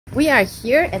We are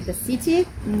here at the city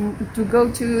to go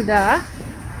to the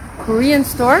Korean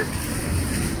store,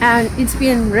 and it's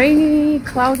been rainy,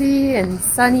 cloudy and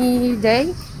sunny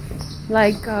day.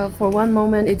 Like for one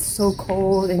moment it's so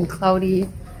cold and cloudy,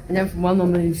 and then for one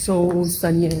moment it's so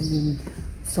sunny and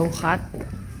so hot.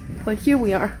 But here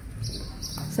we are.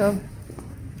 So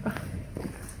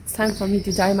it's time for me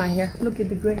to dye my hair. Look at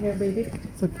the gray hair, baby.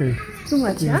 It's okay. Too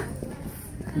much, yeah?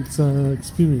 It's an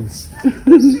experience.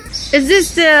 Is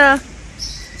this the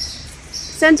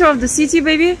center of the city,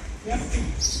 baby? Yeah.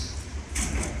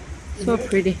 So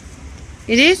pretty.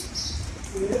 It is?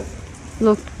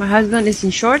 Look, my husband is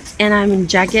in shorts and I'm in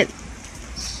jacket.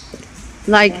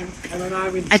 Like,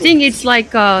 I think it's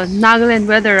like Nagaland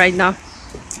weather right now.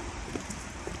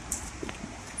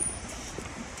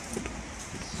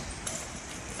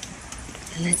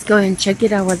 Let's go and check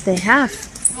it out what they have.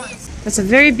 That's a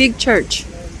very big church.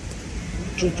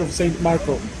 Church of Saint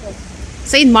Marco.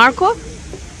 Saint Marco?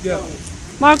 Yeah.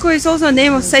 Marco is also a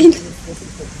name of saint.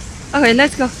 Okay,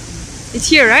 let's go. It's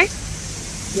here, right?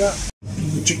 Yeah.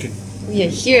 The chicken. We are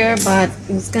here, but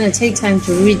it's gonna take time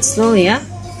to read slowly, yeah?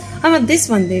 How about this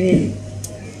one, baby?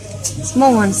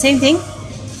 Small one, same thing?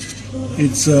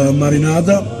 It's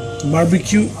marinada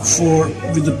barbecue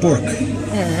with the pork.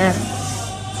 Yeah.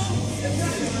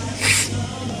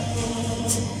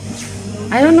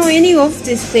 I don't know any of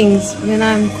these things when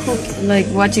I'm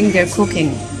watching their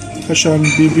cooking. Kashan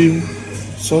bibimbap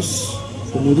sauce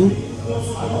for noodle.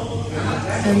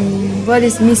 And what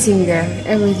is missing there?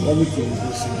 Everything. Everything is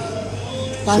missing.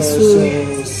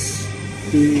 Basu. Sauce,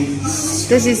 beans.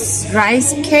 This is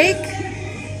rice cake.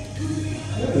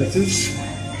 This is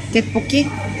Tteokbokki.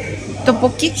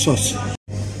 Tteokbokki. sauce.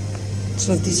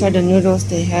 So these are the noodles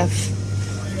they have.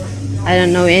 I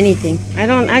don't know anything. I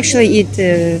don't actually eat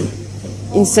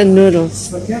instant noodles.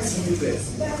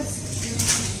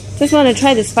 Just want to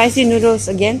try the spicy noodles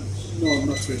again. No,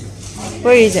 not really.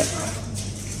 Where is it?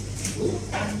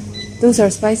 Those are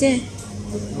spicy?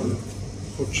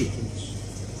 For chickens.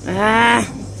 Ah,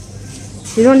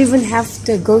 you don't even have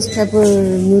the ghost pepper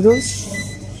noodles?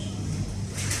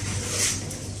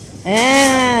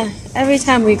 Ah, every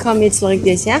time we come it's like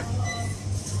this, yeah?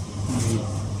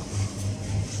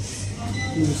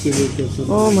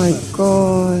 Oh my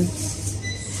god.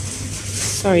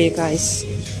 Sorry guys,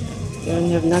 we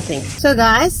don't have nothing. So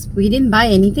guys, we didn't buy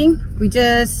anything. We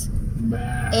just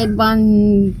ate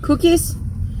one cookies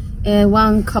and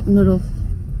one cup noodle.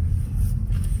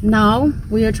 Now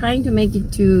we are trying to make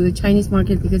it to the Chinese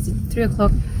market because it's 3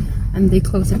 o'clock and they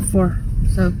close at 4.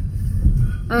 So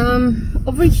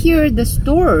over here the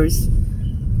stores,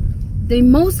 they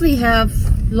mostly have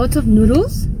lots of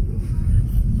noodles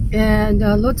and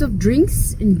lots of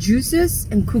drinks and juices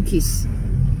and cookies.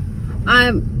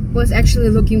 I was actually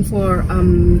looking for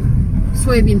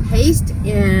soybean paste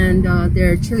and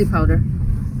their chili powder,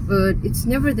 but it's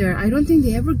never there. I don't think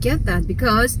they ever get that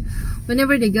because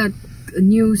whenever they got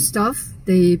new stuff,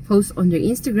 they post on their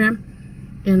Instagram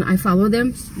and I follow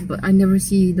them, but I never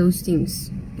see those things,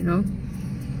 you know.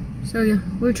 So yeah,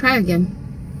 we'll try again.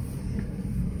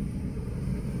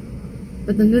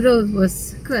 But the noodle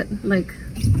was good, like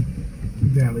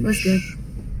Delish. was good.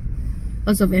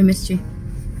 Lots of MSG.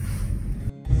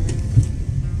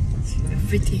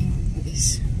 Everything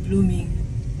is blooming.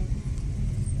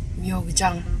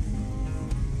 Myeogjang.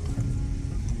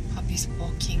 Puppy's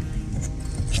walking.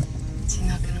 It's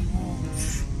not gonna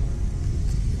move.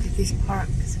 Look at this park.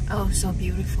 Oh, so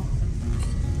beautiful.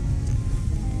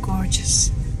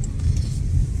 Gorgeous.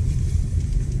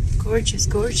 Gorgeous,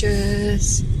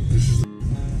 gorgeous.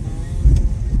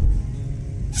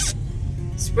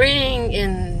 Spring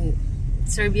in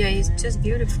Serbia is just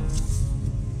beautiful.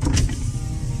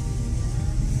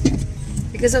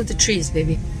 Because of the trees,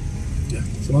 baby. Yeah,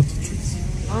 it's a lot of trees.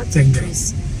 Lots of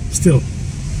trees. Still.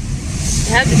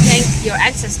 You have to thank your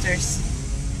ancestors.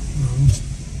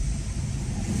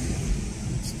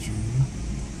 That's true.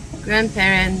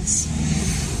 Grandparents.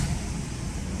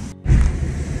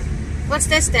 What's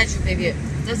that statue, baby?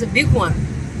 That's a big one.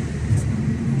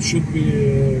 Should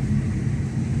be.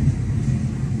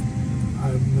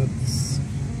 I'm not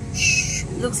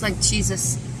sure. Looks like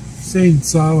Jesus. Saint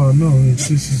Sava, no,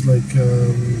 this is like,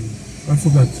 I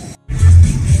forgot.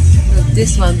 Look,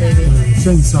 this one, baby.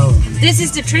 Saint Sava. This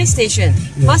is the train station,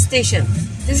 Yeah. bus station.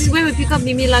 This is where we pick up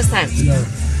Mimi last time. Yeah.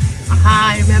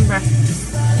 Aha, I remember.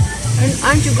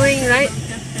 Aren't you going right?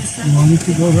 You want me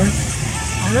to go right?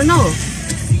 I don't know.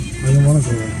 I don't want to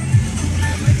go right.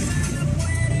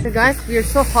 So guys, we are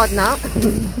so hot now.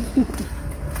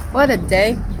 What a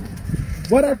day.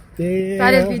 What a day!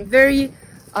 Started with very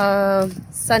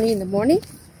sunny in the morning,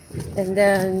 and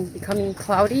then becoming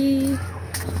cloudy,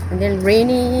 and then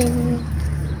raining,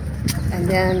 and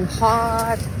then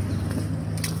hot,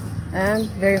 and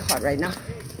very hot right now.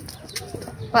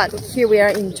 But here we are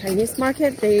in Chinese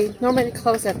market. They normally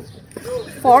close at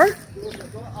 4,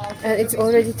 and it's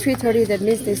already 3:30. That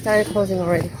means they started closing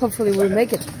already. Hopefully we'll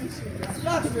make it.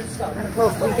 I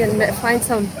hope we can find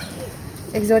some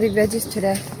exotic veggies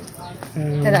today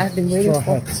that I've been waiting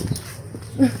for.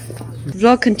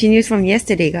 Vlog continues from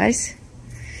yesterday, guys.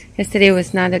 Yesterday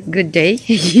was not a good day.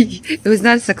 It was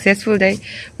not a successful day,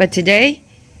 but today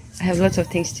I have lots of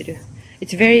things to do.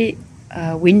 It's very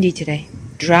windy today,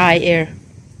 dry air,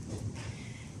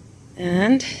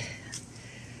 and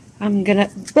I'm gonna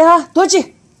Bella,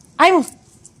 도지, I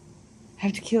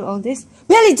have to kill all this.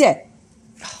 Bellyje,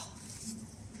 oh,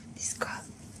 this girl,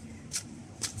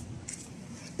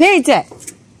 Bellyje.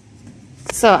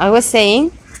 So I was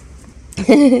saying,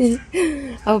 I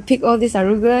will pick all these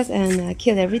arugulas and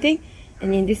kill everything.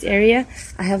 And in this area,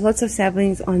 I have lots of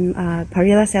saplings on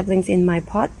Perilla saplings in my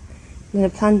pot. I'm gonna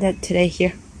plant that today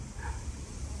here.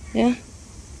 Yeah.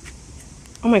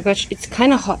 Oh my gosh, it's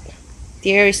kind of hot.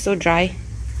 The air is so dry,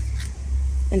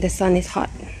 and the sun is hot.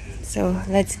 So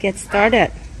let's get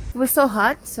started. It was so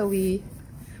hot, so we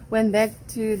went back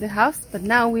to the house. But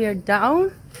now we are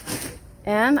down,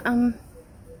 and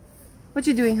what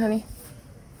you doing, honey?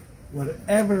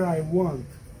 Whatever I want.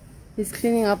 He's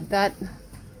cleaning up that,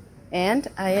 and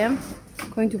I am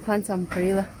going to plant some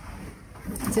Perilla.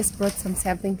 Just brought some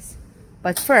saplings,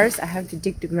 but first I have to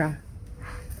dig the ground,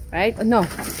 right? No,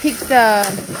 pick the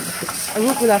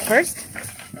arugula first,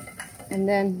 and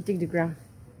then dig the ground.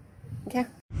 Okay.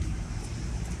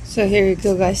 So here you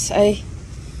go, guys. I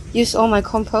used all my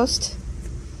compost,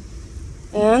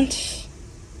 and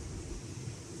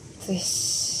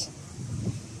this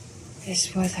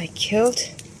is what I killed.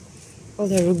 All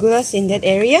the arugulas in that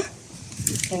area.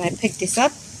 Then I picked this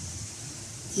up.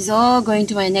 This is all going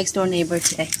to my next door neighbor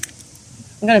today.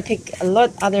 I'm gonna pick a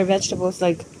lot other vegetables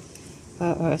like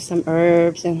some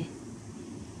herbs and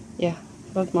yeah,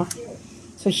 a lot more.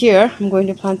 So here I'm going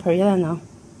to plant Perilla now.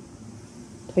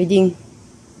 Toiding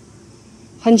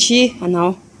Hanshi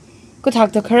now. Có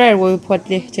thạc the career will put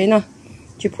the China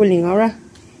to pulling aura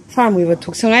farm we were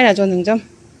took some I don't.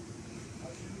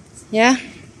 Yeah.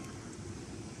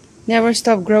 Never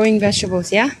stop growing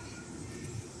vegetables, yeah?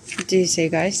 What do you say,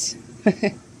 guys?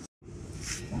 Okay,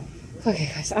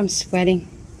 guys, I'm sweating.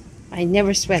 I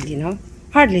never sweat, you know?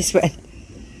 Hardly sweat.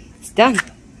 It's done.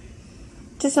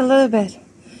 Just a little bit.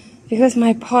 Because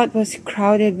my pot was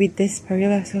crowded with this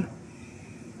Perilla, so...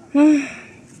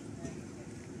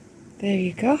 there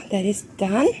you go. That is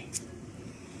done.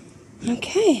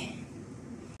 Okay.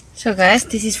 So, guys,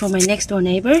 this is for my next door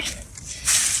neighbor.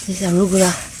 This is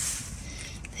arugula.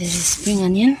 This is spring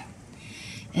onion.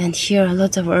 And here are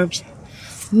lots of herbs.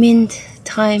 Mint,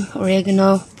 thyme,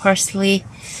 oregano, parsley.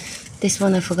 This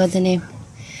one I forgot the name.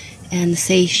 And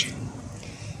sage.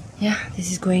 Yeah, this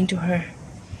is going to her.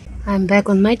 I'm back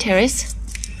on my terrace.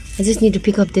 I just need to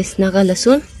pick up this naga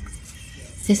lasun.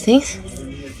 These things.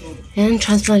 And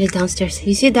transplant it downstairs.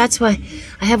 You see, that's why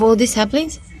I have all these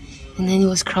saplings. And then it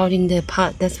was crowding the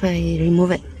pot. That's why I remove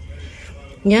it.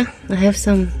 Yeah, I have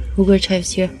some hawaijar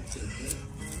chives here.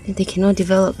 They cannot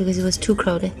develop because it was too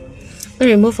crowded. I'll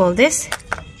remove all this.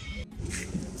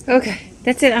 Okay,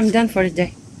 that's it. I'm done for the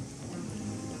day.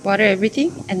 Water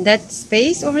everything, and that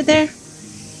space over there,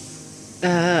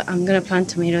 I'm gonna plant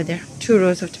tomato there. 2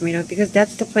 rows of tomato because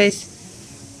that's the place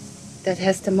that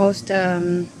has the most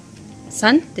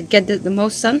sun, that get the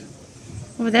most sun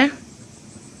over there.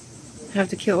 I have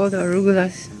to kill all the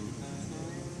arugulas.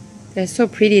 They're so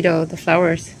pretty though, the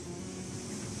flowers.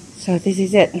 So this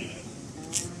is it.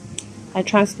 I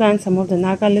transplant some of the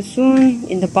naga lasun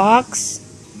in the box.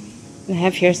 I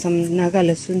have here some naga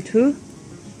lasun too.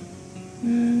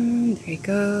 There you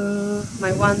go.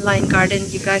 My one-line garden,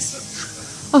 you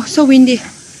guys. Oh, so windy.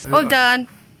 All done.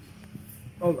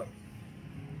 All done.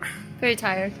 Very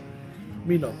tired.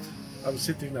 Me not. I'm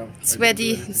sitting now.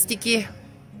 Sweaty, sticky.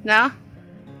 Now,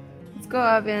 let's go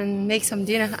up and make some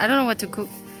dinner. I don't know what to cook.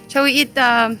 Shall we eat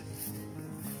the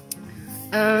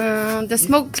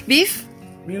smoked beef?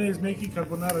 Mina is making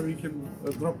carbonara. We can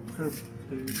drop her,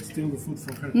 steal the food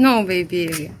from her. No,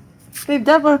 baby. Babe,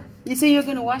 double. You say you're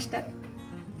gonna wash that.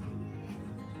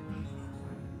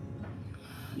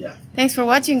 Yeah. Thanks for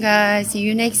watching, guys. See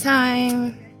you next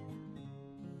time.